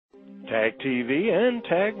Tag TV and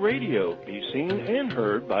Tag Radio. Be seen and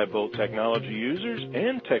heard by both technology users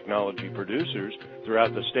and technology producers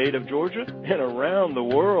throughout the state of Georgia and around the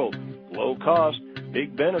world. Low cost,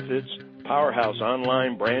 big benefits, powerhouse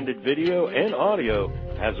online branded video and audio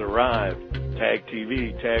has arrived. Tag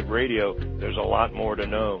TV, Tag Radio, there's a lot more to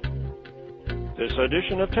know. This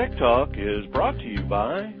edition of Tech Talk is brought to you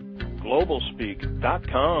by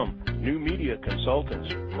GlobalSpeak.com, new media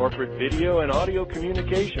consultants, corporate video and audio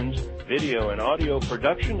communications, video and audio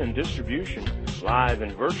production and distribution, live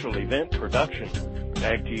and virtual event production.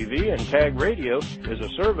 Tag TV and Tag Radio is a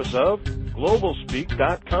service of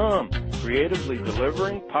GlobalSpeak.com, creatively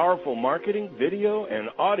delivering powerful marketing, video, and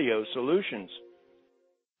audio solutions.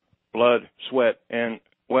 Blood, sweat, and,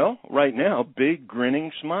 well, right now, big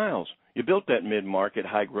grinning smiles. You built that mid-market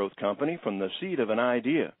high-growth company from the seed of an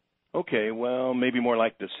idea. Okay, well, maybe more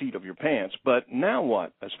like the seat of your pants, but now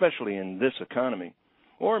what, especially in this economy?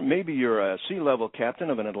 Or maybe you're a C-level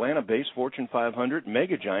captain of an Atlanta-based Fortune 500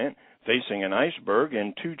 mega giant facing an iceberg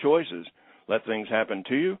and two choices: let things happen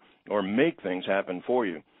to you or make things happen for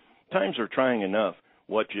you. Times are trying enough.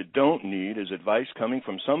 What you don't need is advice coming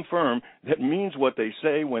from some firm that means what they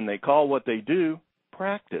say when they call what they do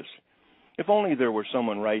practice. If only there were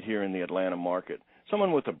someone right here in the Atlanta market,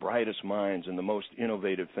 someone with the brightest minds and the most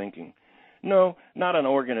innovative thinking. No, not an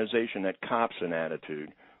organization that cops an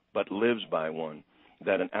attitude, but lives by one.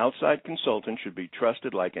 That an outside consultant should be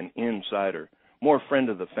trusted like an insider, more friend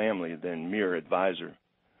of the family than mere advisor.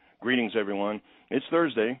 Greetings, everyone. It's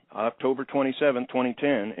Thursday, October 27,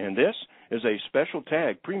 2010, and this is a special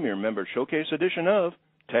Tag Premier Member Showcase edition of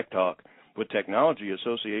Tech Talk with Technology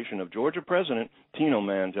Association of Georgia President Tino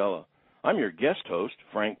Mandela. I'm your guest host,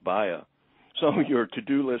 Frank Baia. So your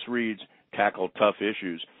to-do list reads: tackle tough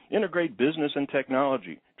issues, integrate business and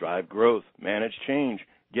technology, drive growth, manage change,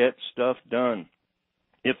 get stuff done.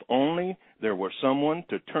 If only there were someone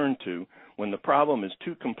to turn to when the problem is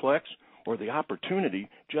too complex or the opportunity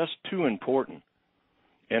just too important.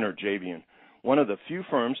 Enter Jabian, one of the few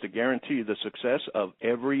firms to guarantee the success of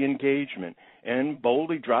every engagement and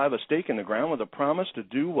boldly drive a stake in the ground with a promise to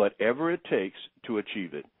do whatever it takes to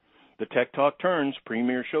achieve it. The Tech Talk turns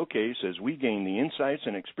Premier Showcase as we gain the insights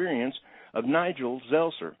and experience of Nigel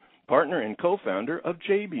Zelcer, partner and co-founder of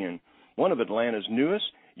Jabian, one of Atlanta's newest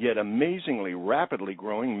yet amazingly rapidly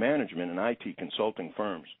growing management and IT consulting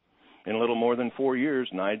firms. In a little more than 4 years,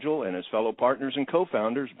 Nigel and his fellow partners and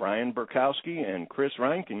co-founders, Brian Burkowski and Chris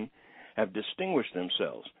Reinken, have distinguished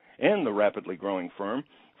themselves and the rapidly growing firm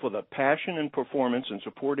for the passion and performance in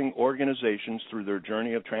supporting organizations through their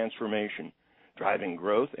journey of transformation, driving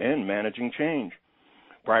growth, and managing change.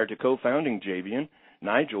 Prior to co-founding Jabian,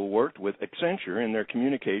 Nigel worked with Accenture in their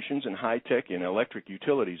communications and high-tech and electric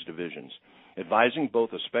utilities divisions, advising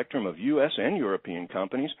both a spectrum of U.S. and European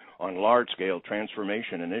companies on large-scale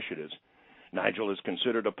transformation initiatives. Nigel is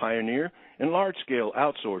considered a pioneer in large-scale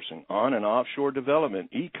outsourcing, on- and offshore development,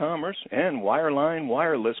 e-commerce, and wireline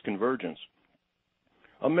wireless convergence.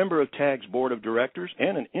 A member of TAG's board of directors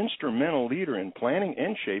and an instrumental leader in planning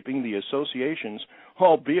and shaping the association's,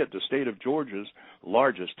 albeit the state of Georgia's,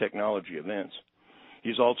 largest technology events.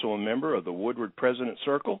 He's also a member of the Woodward President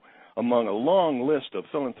Circle, among a long list of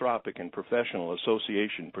philanthropic and professional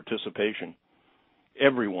association participation.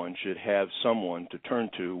 Everyone should have someone to turn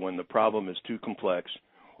to when the problem is too complex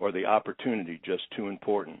or the opportunity just too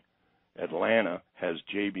important. Atlanta has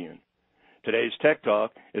Jabian. Today's Tech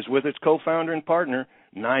Talk is with its co-founder and partner,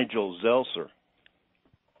 Nigel Zelcer.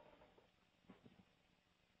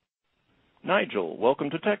 Nigel, welcome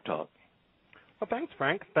to Tech Talk. Well, thanks,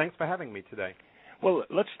 Frank. Thanks for having me today. Well,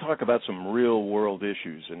 let's talk about some real-world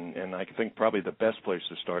issues, and I think probably the best place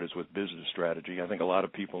to start is with business strategy. I think a lot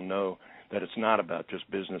of people know that it's not about just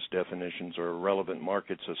business definitions or relevant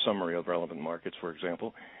markets, a summary of relevant markets, for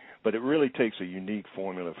example, but it really takes a unique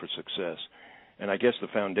formula for success. And I guess the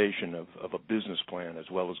foundation of a business plan as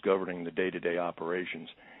well as governing the day-to-day operations.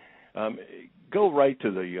 Go right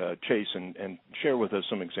to the chase and share with us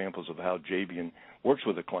some examples of how Jabian works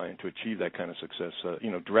with a client to achieve that kind of success,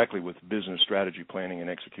 directly with business strategy planning and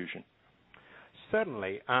execution.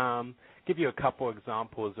 Certainly. Give you a couple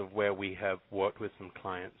examples of where we have worked with some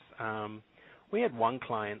clients. We had one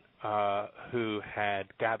client who had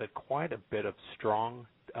gathered quite a bit of strong,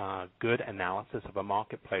 good analysis of a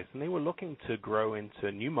marketplace, and they were looking to grow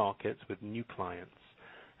into new markets with new clients.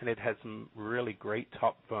 And it had some really great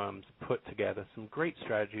top firms put together some great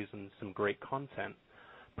strategies and some great content.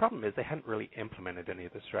 Problem is they hadn't really implemented any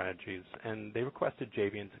of the strategies, and they requested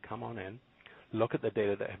Jabian to come on in, look at the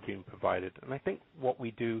data that had been provided. And I think what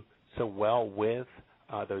we do so well with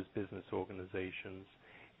those business organizations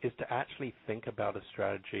is to actually think about a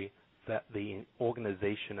strategy that the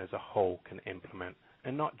organization as a whole can implement,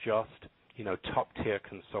 and not just, top-tier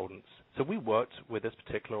consultants. So we worked with this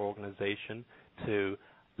particular organization to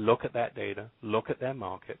look at that data, look at their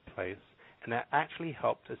marketplace, and that actually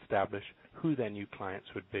helped establish who their new clients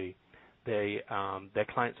would be. Their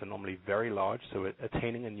clients are normally very large, so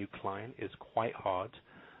attaining a new client is quite hard.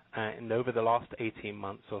 And over the last 18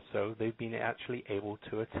 months or so, they've been actually able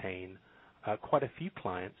to attain quite a few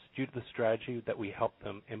clients due to the strategy that we helped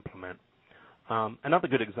them implement. Another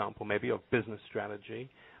good example maybe of business strategy,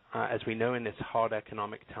 as we know in this hard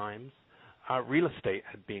economic times, real estate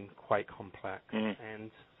had been quite complex.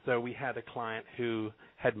 And so we had a client who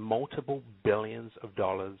had multiple billions of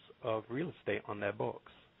dollars of real estate on their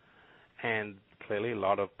books. And clearly a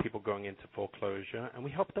lot of people going into foreclosure, and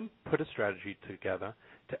we helped them put a strategy together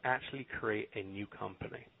to actually create a new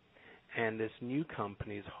company. And this new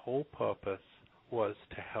company's whole purpose was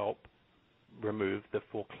to help remove the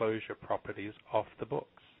foreclosure properties off the books.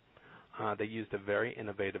 They used a very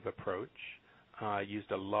innovative approach,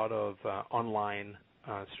 used a lot of online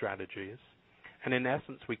strategies. And in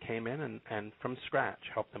essence, we came in and from scratch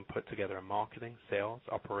helped them put together a marketing, sales,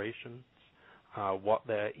 operations, what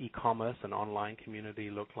their e-commerce and online community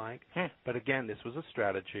looked like. But again, this was a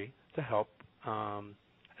strategy to help, a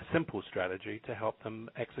simple strategy to help them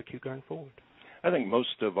execute going forward. I think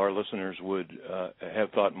most of our listeners would have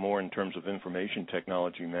thought more in terms of information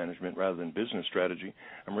technology management rather than business strategy.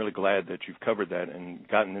 I'm really glad that you've covered that and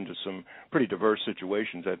gotten into some pretty diverse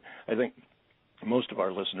situations that I think most of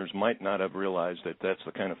our listeners might not have realized that that's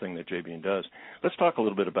the kind of thing that Jabian does. Let's talk a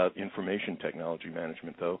little bit about information technology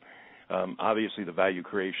management, though. Obviously, the value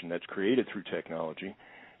creation that's created through technology,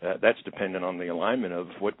 that's dependent on the alignment of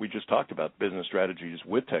what we just talked about, business strategies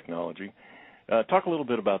with technology. Talk a little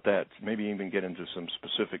bit about that, maybe even get into some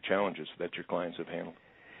specific challenges that your clients have handled.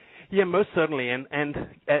 Yeah, most certainly. And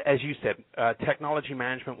as you said, technology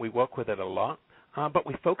management, we work with it a lot, but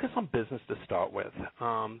we focus on business to start with.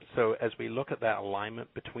 So as we look at that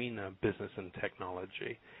alignment between business and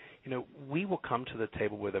technology, we will come to the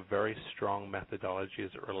table with a very strong methodology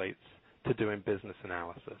as it relates to doing business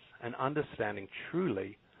analysis and understanding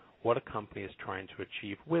truly what a company is trying to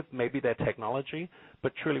achieve with maybe their technology,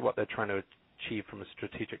 but truly what they're trying to achieve from a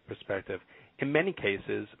strategic perspective. In many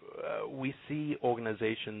cases, we see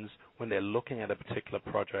organizations, when they're looking at a particular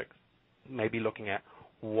project, maybe looking at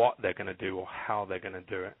what they're going to do or how they're going to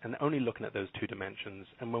do it, and only looking at those two dimensions.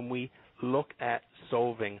 And when we look at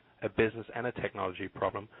solving a business and a technology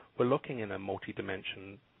problem, we're looking in a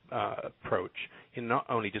multi-dimension approach, in not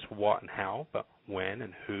only just what and how, but when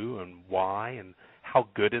and who and why, and how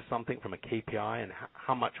good is something from a KPI, and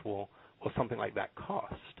how much will something like that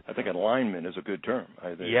cost. I think alignment is a good term. I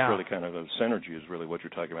think yeah. It's really kind of a synergy is really what you're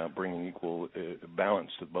talking about, bringing equal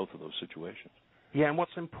balance to both of those situations. Yeah, and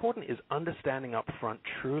what's important is understanding up front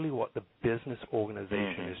truly what the business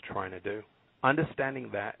organization is trying to do. Understanding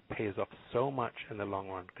that pays off so much in the long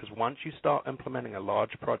run, because once you start implementing a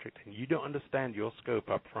large project and you don't understand your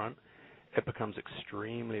scope up front, it becomes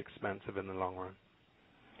extremely expensive in the long run.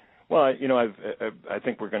 Well, I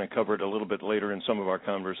think we're going to cover it a little bit later in some of our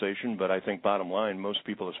conversation, but I think bottom line, most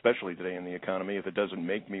people, especially today in the economy, if it doesn't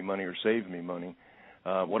make me money or save me money,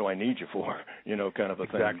 what do I need you for? Kind of a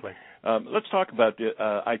thing. Exactly. Let's talk about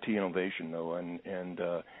IT innovation, though,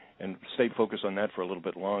 and stay focused on that for a little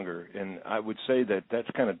bit longer. And I would say that that's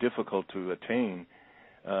kind of difficult to attain.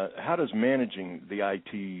 How does managing the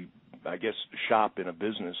IT, shop in a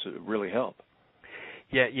business really help?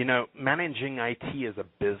 Yeah, managing IT as a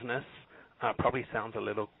business probably sounds a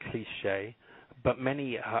little cliche, but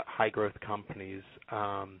many high-growth companies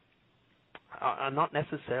are not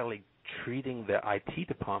necessarily treating their IT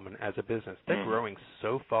department as a business. They're growing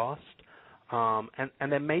so fast,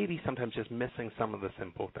 and they may be sometimes just missing some of the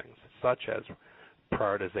simple things, such as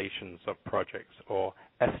prioritizations of projects or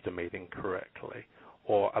estimating correctly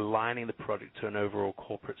or aligning the project to an overall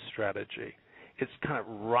corporate strategy. It's kind of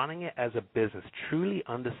running it as a business, truly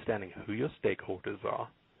understanding who your stakeholders are,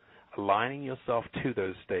 aligning yourself to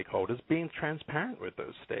those stakeholders, being transparent with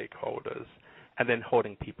those stakeholders, and then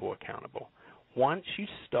holding people accountable. Once you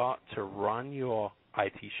start to run your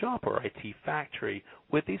IT shop or IT factory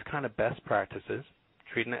with these kind of best practices,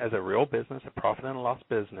 treating it as a real business, a profit and loss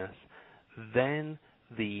business, then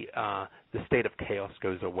the state of chaos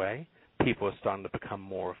goes away. People are starting to become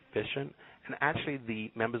more efficient, and actually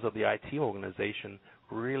the members of the IT organization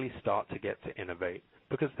really start to get to innovate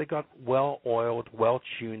because they got well-oiled,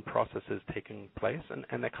 well-tuned processes taking place,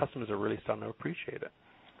 and their customers are really starting to appreciate it.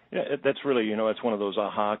 Yeah, that's really, it's one of those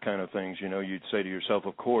aha kind of things, you'd say to yourself,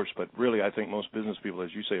 of course, but really I think most business people, as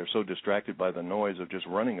you say, are so distracted by the noise of just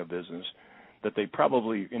running a business that they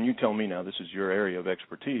probably, and you tell me now, this is your area of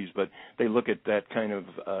expertise, but they look at that kind of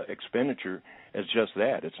expenditure as just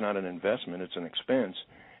that. It's not an investment, it's an expense,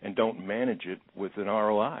 and don't manage it with an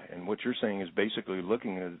ROI. And what you're saying is basically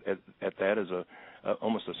looking at that as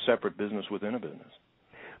almost a separate business within a business.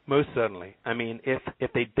 Most certainly. I mean,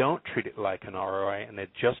 if they don't treat it like an ROI and they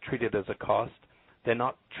just treat it as a cost, they're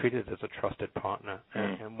not treated as a trusted partner.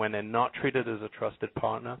 And when they're not treated as a trusted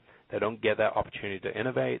partner, they don't get that opportunity to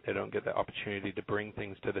innovate. They don't get that opportunity to bring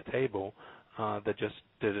things to the table. They're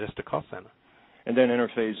just a cost center. And then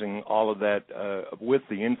interfacing all of that with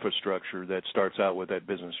the infrastructure that starts out with that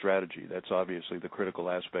business strategy. That's obviously the critical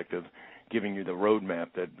aspect of giving you the roadmap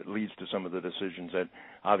that leads to some of the decisions that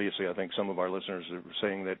obviously I think some of our listeners are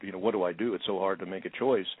saying that, what do I do? It's so hard to make a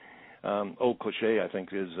choice. Old cliche, I think,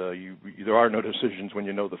 is there are no decisions when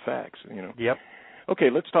you know the facts. Yep. Okay,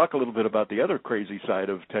 let's talk a little bit about the other crazy side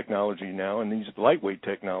of technology now and these lightweight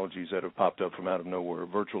technologies that have popped up from out of nowhere,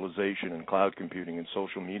 virtualization and cloud computing and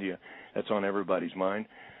social media. That's on everybody's mind.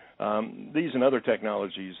 These and other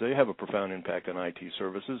technologies, they have a profound impact on IT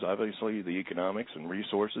services, obviously the economics and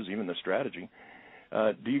resources, even the strategy.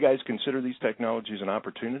 Do you guys consider these technologies an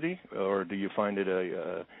opportunity, or do you find it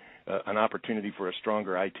an opportunity for a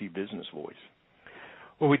stronger IT business voice?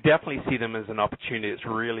 Well, we definitely see them as an opportunity. It's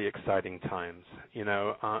really exciting times.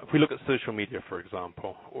 If we look at social media, for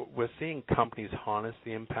example, we're seeing companies harness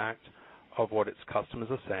the impact of what its customers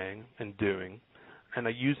are saying and doing, and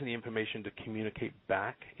are using the information to communicate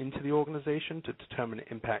back into the organization to determine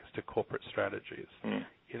impacts to corporate strategies.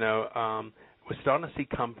 We're starting to see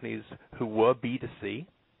companies who were B2C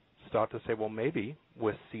start to say, well, maybe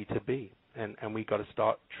we're C2B, and we got to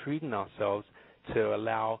start treating ourselves to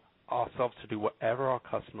allow ourselves to do whatever our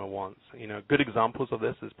customer wants. Good examples of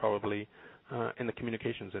this is probably in the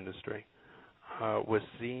communications industry. We're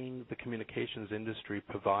seeing the communications industry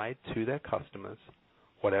provide to their customers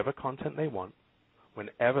whatever content they want,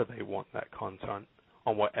 whenever they want that content,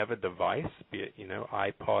 on whatever device, be it,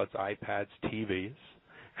 iPods, iPads, TVs,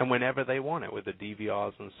 and whenever they want it with the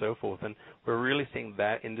DVRs and so forth. And we're really seeing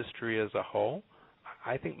that industry as a whole,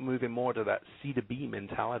 I think, moving more to that C2B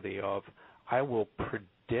mentality of I will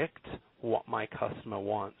predict what my customer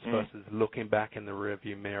wants versus looking back in the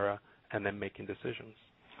rearview mirror and then making decisions.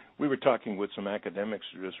 We were talking with some academics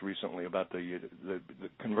just recently about the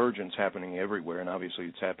convergence happening everywhere, and obviously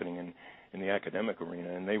it's happening in the academic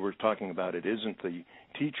arena, and they were talking about it isn't the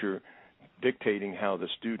teacher dictating how the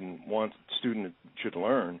student should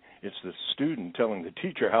learn, it's the student telling the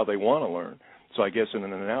teacher how they want to learn. So I guess in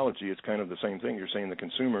an analogy, it's kind of the same thing. You're saying the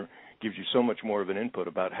consumer gives you so much more of an input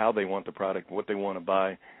about how they want the product, what they want to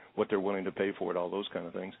buy, what they're willing to pay for it, all those kind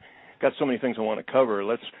of things. Got so many things I want to cover.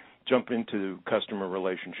 Let's jump into customer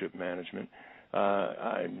relationship management.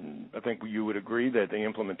 I think you would agree that the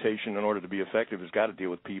implementation, in order to be effective, has got to deal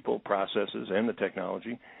with people, processes, and the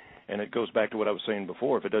technology. And it goes back to what I was saying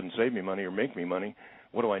before. If it doesn't save me money or make me money,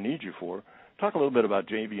 what do I need you for? Talk a little bit about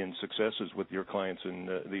Jabian's successes with your clients and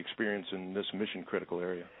the experience in this mission-critical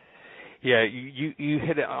area. Yeah, you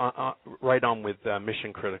hit it right on with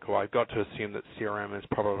mission critical. I've got to assume that CRM is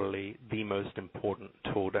probably the most important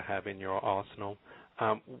tool to have in your arsenal.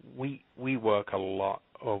 We work a lot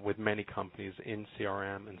with many companies in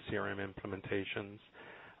CRM and CRM implementations.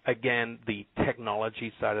 Again, the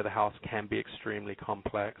technology side of the house can be extremely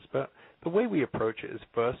complex, but the way we approach it is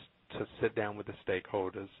first to sit down with the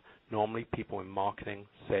stakeholders, normally people in marketing,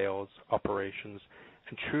 sales, operations,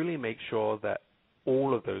 and truly make sure that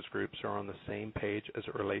all of those groups are on the same page as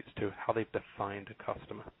it relates to how they've defined a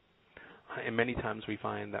customer. And many times we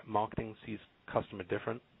find that marketing sees customer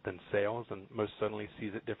different than sales, and most certainly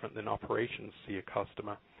sees it different than operations see a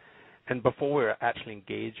customer. And before we actually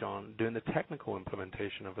engage on doing the technical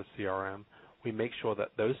implementation of a CRM, we make sure that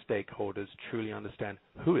those stakeholders truly understand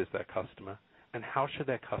who is their customer and how should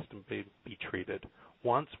their customer be treated.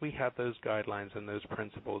 Once we have those guidelines and those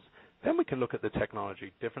principles, then we can look at the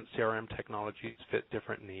technology. Different CRM technologies fit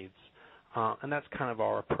different needs. And that's kind of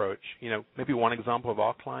our approach. Maybe one example of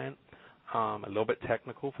our client, a little bit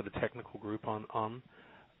technical for the technical group on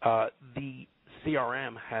the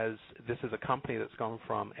CRM this is a company that's gone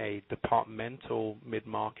from a departmental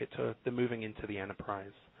mid-market to they're moving into the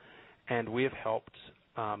enterprise. And we have helped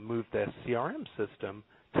move their CRM system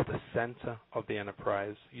to the center of the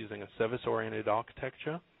enterprise using a service-oriented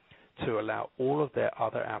architecture to allow all of their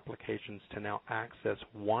other applications to now access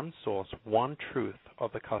one source, one truth of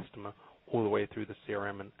the customer all the way through the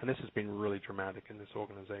CRM. And this has been really dramatic in this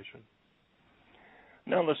organization.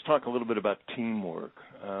 Now let's talk a little bit about teamwork.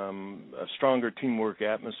 A stronger teamwork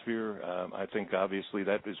atmosphere, I think obviously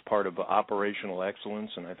that is part of operational excellence,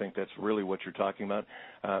 and I think that's really what you're talking about.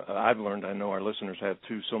 I've learned, I know our listeners have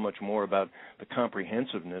too, so much more about the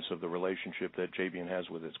comprehensiveness of the relationship that Jabian has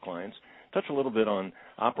with its clients. Touch a little bit on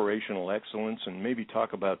operational excellence and maybe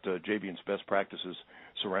talk about Jabian's best practices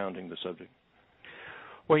surrounding the subject.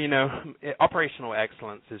 Well, operational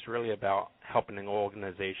excellence is really about helping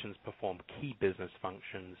organizations perform key business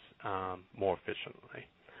functions more efficiently.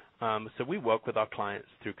 So we work with our clients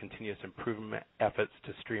through continuous improvement efforts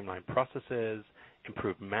to streamline processes,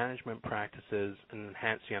 improve management practices, and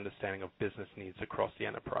enhance the understanding of business needs across the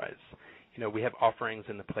enterprise. We have offerings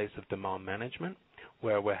in the place of demand management,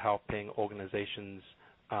 where we're helping organizations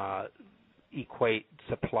equate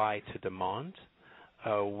supply to demand.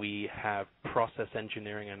 We have process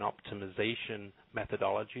engineering and optimization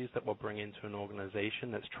methodologies that we'll bring into an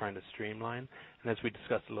organization that's trying to streamline. And as we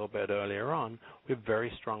discussed a little bit earlier on, we have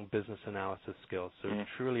very strong business analysis skills, so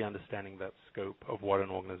truly understanding that scope of what an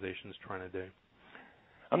organization is trying to do.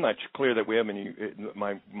 I'm not clear that we have any,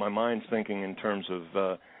 my mind's thinking in terms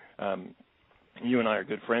of, you and I are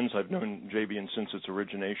good friends. I've known Jabian since its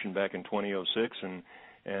origination back in 2006,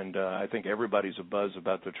 and I think everybody's abuzz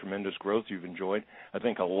about the tremendous growth you've enjoyed. I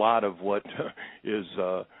think a lot of what is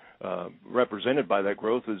represented by that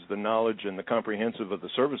growth is the knowledge and the comprehensive of the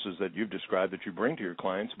services that you've described that you bring to your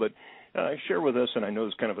clients. But share with us, and I know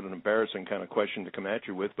it's kind of an embarrassing kind of question to come at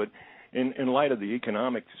you with, but in light of the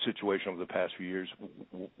economic situation over the past few years,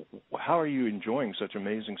 how are you enjoying such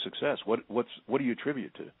amazing success? What do you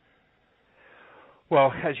attribute to?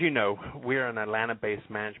 Well, as you know, we're an Atlanta-based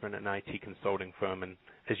management and IT consulting firm, and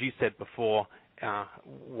as you said before,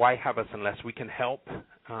 why have us unless we can help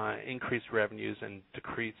increase revenues and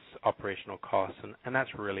decrease operational costs, and that's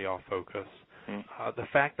really our focus. The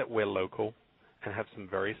fact that we're local and have some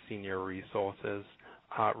very senior resources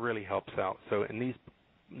really helps out. So in these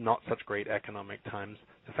not such great economic times,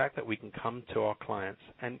 the fact that we can come to our clients,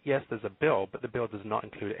 and yes, there's a bill, but the bill does not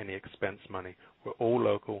include any expense money. We're all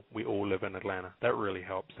local. We all live in Atlanta. That really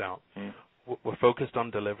helps out. We're focused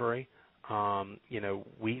on delivery.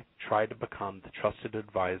 We try to become the trusted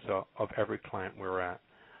advisor of every client we're at.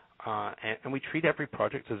 And we treat every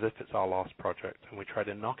project as if it's our last project, and we try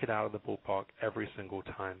to knock it out of the ballpark every single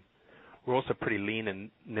time. We're also pretty lean and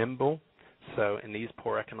nimble. So in these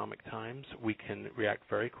poor economic times, we can react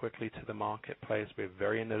very quickly to the marketplace. We have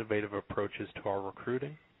very innovative approaches to our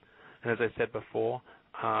recruiting. And as I said before,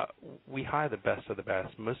 we hire the best of the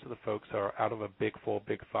best. Most of the folks are out of a Big Four,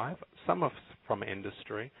 Big Five. Some are from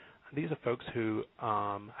industry. These are folks who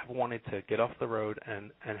have wanted to get off the road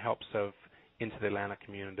and help serve into the Atlanta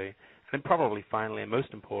community. And then probably finally and most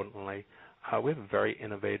importantly, we have a very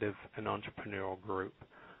innovative and entrepreneurial group.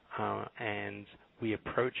 And we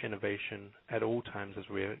approach innovation at all times as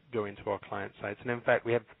we go into our client sites. And in fact,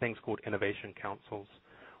 we have things called innovation councils,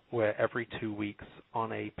 where every 2 weeks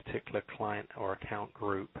on a particular client or account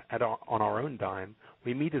group, on our own dime,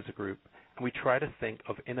 we meet as a group and we try to think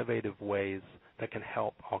of innovative ways that can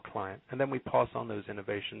help our client. And then we pass on those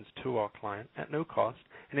innovations to our client at no cost,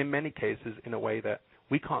 and in many cases in a way that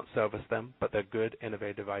we can't service them, but they're good,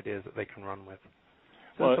 innovative ideas that they can run with.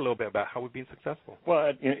 So that's a little bit about how we've been successful.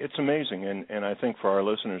 Well, it's amazing, and I think for our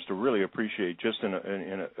listeners to really appreciate, just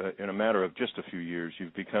in a matter of just a few years,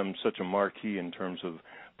 you've become such a marquee in terms of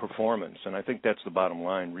performance, and I think that's the bottom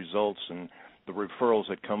line, results and the referrals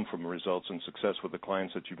that come from results and success with the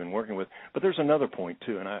clients that you've been working with. But there's another point,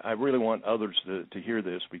 too, and I really want others to hear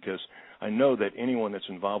this, because I know that anyone that's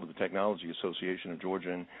involved with the Technology Association of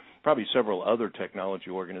Georgia and probably several other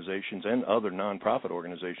technology organizations and other nonprofit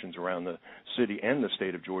organizations around the city and the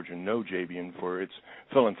state of Georgia know Jabian for its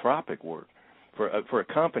philanthropic work. For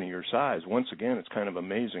a company your size, once again, it's kind of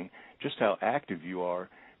amazing just how active you are,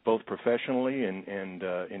 both professionally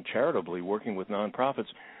and charitably, working with nonprofits.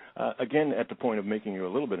 Again, at the point of making you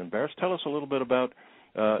a little bit embarrassed, tell us a little bit about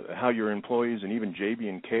how your employees and even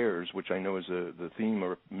Jabian Cares, which I know is the theme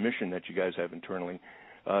or mission that you guys have internally,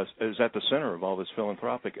 is at the center of all this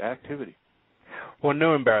philanthropic activity. Well,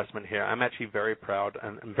 no embarrassment here. I'm actually very proud.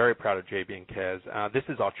 I'm very proud of Jabian Cares. This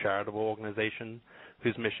is our charitable organization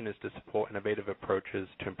whose mission is to support innovative approaches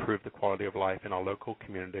to improve the quality of life in our local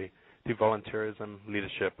community through volunteerism,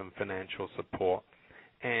 leadership, and financial support.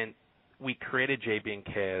 And we created Jabian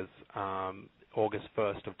Cares August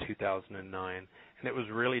 1st of 2009, and it was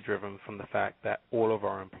really driven from the fact that all of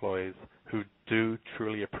our employees who do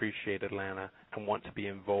truly appreciate Atlanta and want to be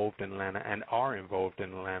involved in Atlanta and are involved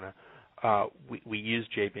in Atlanta, we use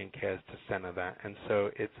Jabian Cares to center that. And so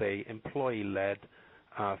it's a employee-led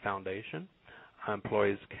foundation.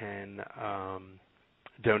 Employees can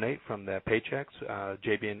donate from their paychecks.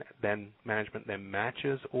 Jabian management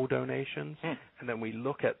matches all donations, and then we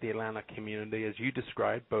look at the Atlanta community, as you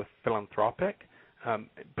described, both philanthropic,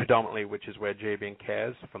 predominantly, which is where Jabian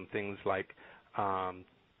cares, from things like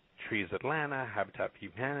Trees Atlanta, Habitat for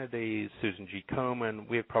Humanity, Susan G. Komen.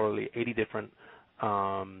 We have probably 80 different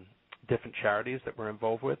charities that we're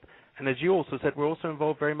involved with. And as you also said, we're also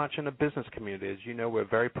involved very much in the business community. As you know, we're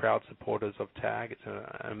very proud supporters of TAG. It's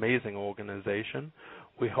an amazing organization.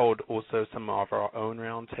 We hold also some of our own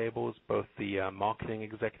roundtables, both the Marketing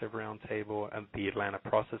Executive Roundtable and the Atlanta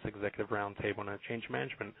Process Executive Roundtable and a Change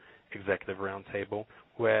Management Executive Roundtable,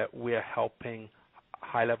 where we are helping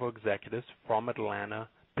high-level executives from Atlanta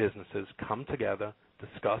businesses come together,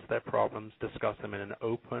 discuss their problems, discuss them in an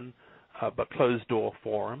open but closed-door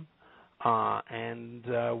forum, and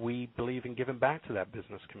we believe in giving back to that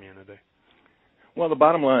business community. Well, the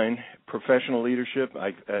bottom line, professional leadership,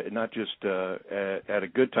 not just at a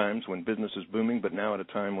good times when business is booming, but now at a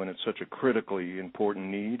time when it's such a critically important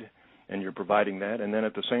need, and you're providing that. And then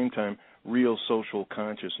at the same time, real social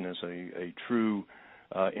consciousness, a true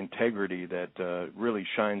integrity that really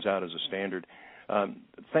shines out as a standard.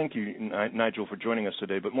 Thank you, Nigel, for joining us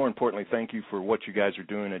today. But more importantly, thank you for what you guys are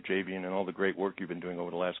doing at Jabian and all the great work you've been doing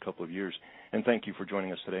over the last couple of years. And thank you for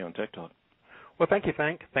joining us today on Tech Talk. Well, thank you,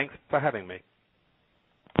 Frank. Thanks for having me.